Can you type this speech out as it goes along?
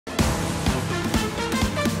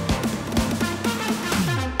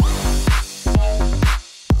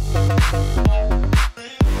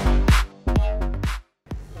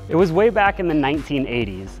It was way back in the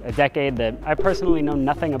 1980s, a decade that I personally know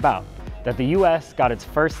nothing about, that the US got its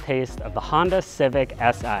first taste of the Honda Civic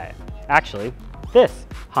Si. Actually, this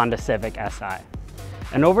Honda Civic Si.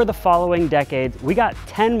 And over the following decades, we got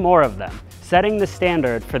 10 more of them, setting the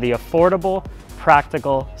standard for the affordable,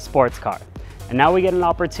 practical sports car. And now we get an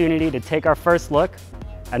opportunity to take our first look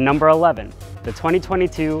at number 11, the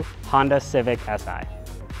 2022 Honda Civic Si.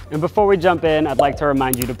 And before we jump in, I'd like to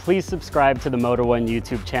remind you to please subscribe to the Motor1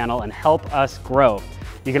 YouTube channel and help us grow.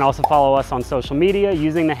 You can also follow us on social media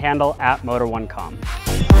using the handle @Motor1Com.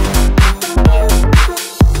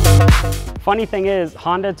 Funny thing is,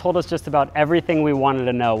 Honda told us just about everything we wanted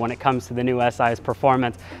to know when it comes to the new SI's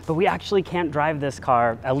performance, but we actually can't drive this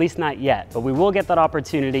car, at least not yet, but we will get that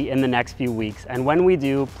opportunity in the next few weeks. And when we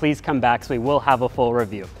do, please come back so we will have a full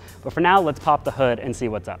review. But for now, let's pop the hood and see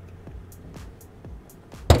what's up.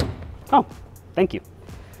 Oh, thank you.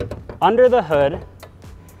 Under the hood,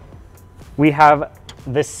 we have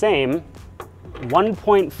the same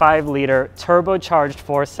 1.5 liter turbocharged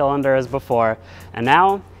 4-cylinder as before, and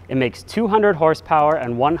now it makes 200 horsepower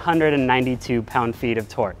and 192 pound-feet of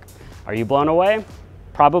torque. Are you blown away?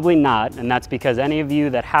 Probably not, and that's because any of you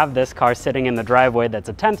that have this car sitting in the driveway that's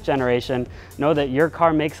a 10th generation know that your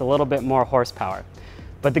car makes a little bit more horsepower.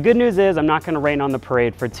 But the good news is I'm not going to rain on the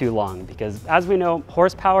parade for too long because, as we know,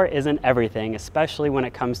 horsepower isn't everything, especially when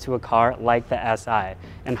it comes to a car like the Si,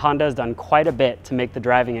 and Honda has done quite a bit to make the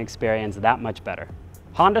driving experience that much better.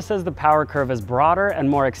 Honda says the power curve is broader and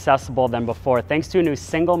more accessible than before thanks to a new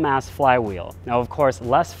single mass flywheel. Now, of course,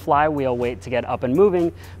 less flywheel weight to get up and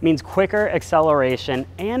moving means quicker acceleration,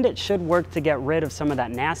 and it should work to get rid of some of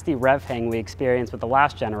that nasty rev hang we experienced with the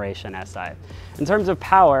last generation Si. In terms of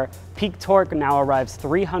power, peak torque now arrives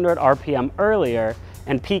 300 RPM earlier,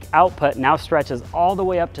 and peak output now stretches all the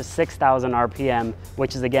way up to 6,000 RPM,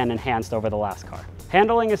 which is again enhanced over the last car.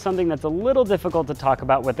 Handling is something that's a little difficult to talk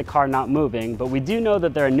about with the car not moving, but we do know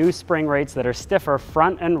that there are new spring rates that are stiffer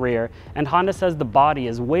front and rear, and Honda says the body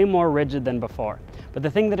is way more rigid than before. But the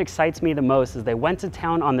thing that excites me the most is they went to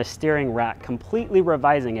town on the steering rack, completely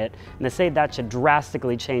revising it, and they say that should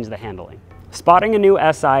drastically change the handling. Spotting a new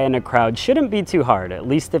Si in a crowd shouldn't be too hard, at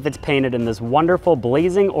least if it's painted in this wonderful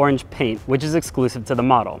blazing orange paint, which is exclusive to the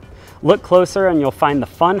model. Look closer and you'll find the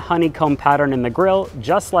fun honeycomb pattern in the grille,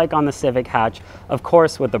 just like on the Civic hatch, of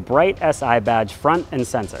course with the bright Si badge front and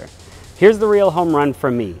center. Here's the real home run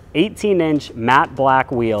for me, 18-inch matte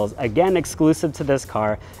black wheels, again exclusive to this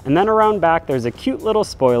car, and then around back there's a cute little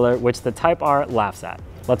spoiler which the Type R laughs at.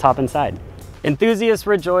 Let's hop inside. Enthusiasts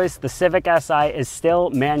rejoice, the Civic Si is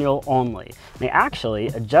still manual only. They actually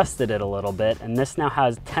adjusted it a little bit, and this now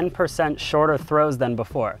has 10% shorter throws than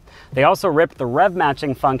before. They also ripped the rev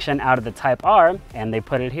matching function out of the Type R, and they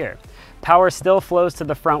put it here. Power still flows to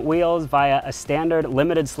the front wheels via a standard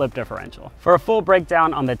limited slip differential. For a full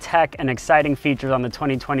breakdown on the tech and exciting features on the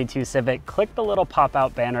 2022 Civic, click the little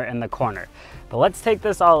pop-out banner in the corner. But let's take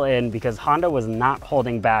this all in because Honda was not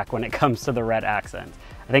holding back when it comes to the red accent.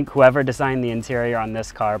 I think whoever designed the interior on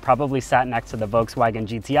this car probably sat next to the Volkswagen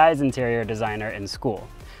GTI's interior designer in school.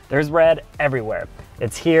 There's red everywhere.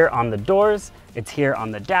 It's here on the doors, it's here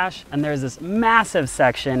on the dash, and there's this massive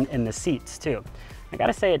section in the seats too. I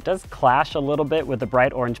gotta say, it does clash a little bit with the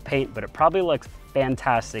bright orange paint, but it probably looks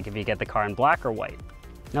fantastic if you get the car in black or white.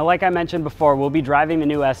 Now, like I mentioned before, we'll be driving the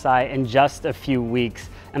new Si in just a few weeks,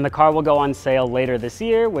 and the car will go on sale later this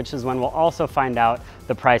year, which is when we'll also find out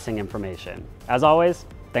the pricing information. As always,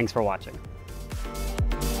 thanks for watching.